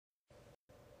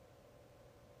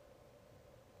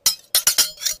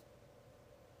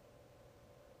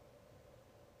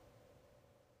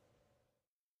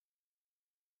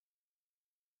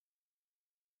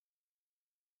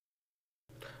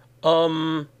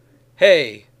Um,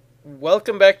 hey,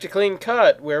 welcome back to Clean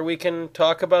Cut, where we can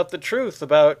talk about the truth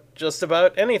about just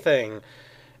about anything,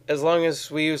 as long as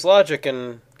we use logic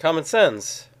and common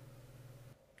sense.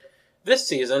 This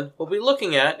season, we'll be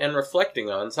looking at and reflecting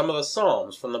on some of the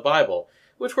Psalms from the Bible,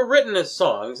 which were written as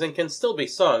songs and can still be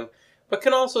sung, but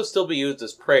can also still be used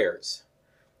as prayers.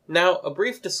 Now, a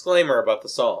brief disclaimer about the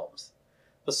Psalms.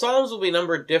 The Psalms will be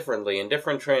numbered differently in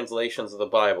different translations of the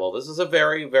Bible. This is a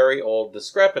very, very old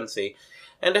discrepancy,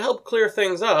 and to help clear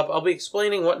things up, I'll be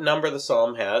explaining what number the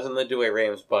Psalm has in the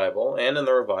Douay-Rheims Bible and in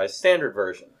the Revised Standard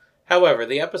Version. However,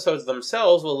 the episodes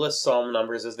themselves will list Psalm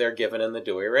numbers as they're given in the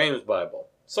Douay-Rheims Bible.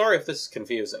 Sorry if this is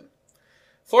confusing.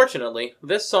 Fortunately,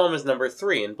 this Psalm is number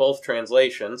 3 in both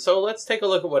translations, so let's take a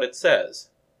look at what it says.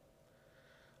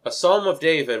 A Psalm of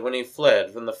David when he fled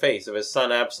from the face of his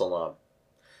son Absalom.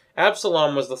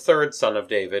 Absalom was the third son of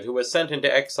David, who was sent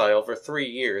into exile for 3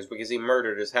 years because he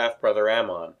murdered his half-brother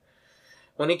Ammon.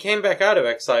 When he came back out of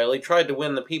exile, he tried to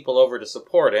win the people over to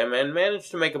support him, and managed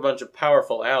to make a bunch of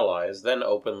powerful allies, then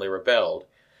openly rebelled.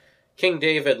 King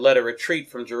David led a retreat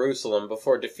from Jerusalem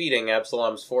before defeating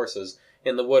Absalom's forces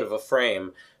in the wood of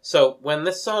Ephraim. So, when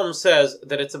this psalm says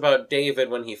that it's about David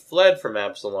when he fled from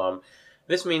Absalom,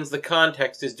 this means the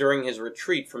context is during his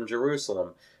retreat from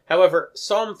Jerusalem. However,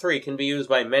 Psalm 3 can be used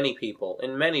by many people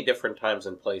in many different times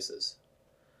and places.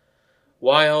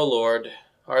 Why, O Lord,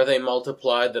 are they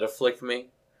multiplied that afflict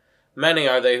me? Many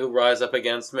are they who rise up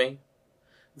against me.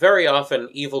 Very often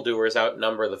evildoers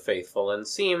outnumber the faithful, and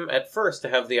seem at first to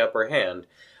have the upper hand.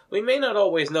 We may not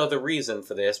always know the reason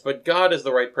for this, but God is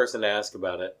the right person to ask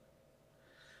about it.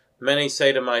 Many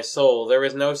say to my soul, there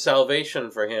is no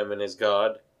salvation for him in his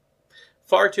God.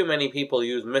 Far too many people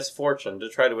use misfortune to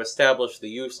try to establish the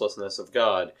uselessness of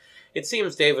God. It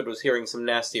seems David was hearing some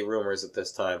nasty rumors at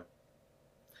this time.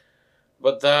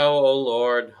 But thou, O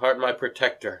Lord, art my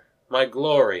protector, my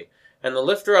glory, and the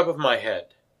lifter up of my head.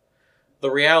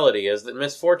 The reality is that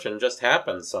misfortune just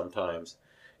happens sometimes.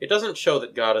 It doesn't show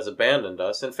that God has abandoned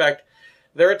us. In fact,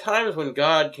 there are times when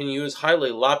God can use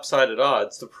highly lopsided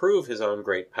odds to prove his own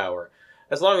great power.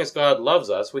 As long as God loves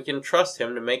us, we can trust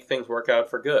him to make things work out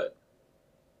for good.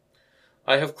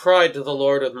 I have cried to the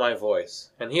Lord with my voice,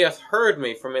 and he hath heard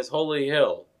me from his holy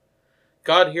hill.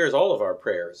 God hears all of our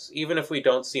prayers, even if we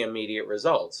don't see immediate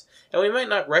results, and we might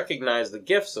not recognize the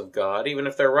gifts of God even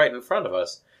if they're right in front of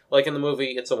us, like in the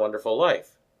movie It's a Wonderful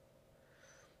Life.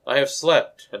 I have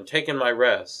slept and taken my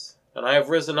rest, and I have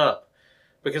risen up,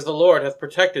 because the Lord hath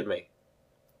protected me.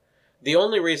 The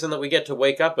only reason that we get to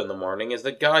wake up in the morning is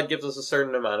that God gives us a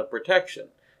certain amount of protection.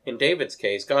 In David's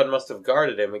case, God must have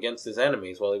guarded him against his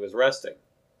enemies while he was resting.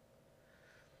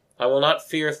 I will not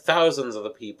fear thousands of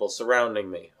the people surrounding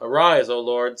me. Arise, O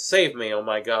Lord, save me, O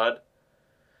my God.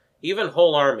 Even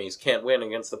whole armies can't win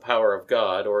against the power of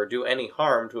God, or do any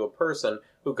harm to a person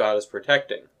who God is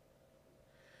protecting.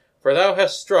 For thou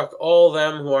hast struck all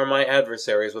them who are my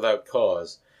adversaries without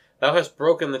cause. Thou hast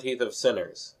broken the teeth of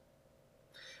sinners.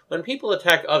 When people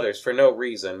attack others for no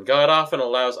reason, God often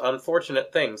allows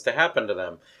unfortunate things to happen to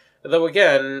them, though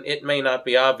again, it may not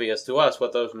be obvious to us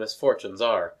what those misfortunes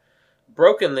are.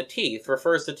 Broken the teeth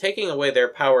refers to taking away their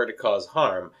power to cause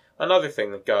harm, another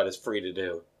thing that God is free to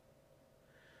do.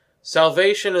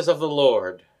 Salvation is of the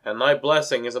Lord, and thy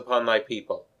blessing is upon thy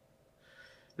people.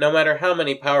 No matter how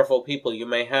many powerful people you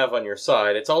may have on your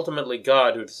side, it's ultimately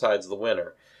God who decides the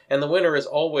winner, and the winner is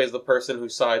always the person who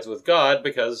sides with God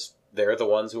because they're the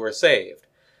ones who are saved.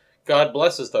 God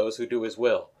blesses those who do his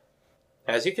will.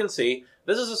 As you can see,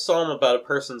 this is a psalm about a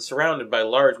person surrounded by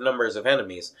large numbers of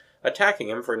enemies, attacking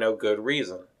him for no good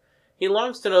reason. He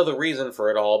longs to know the reason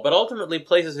for it all, but ultimately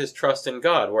places his trust in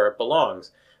God where it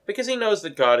belongs, because he knows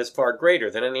that God is far greater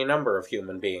than any number of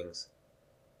human beings.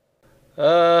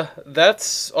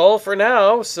 That's all for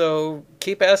now, so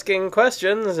keep asking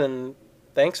questions, and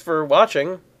thanks for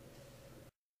watching.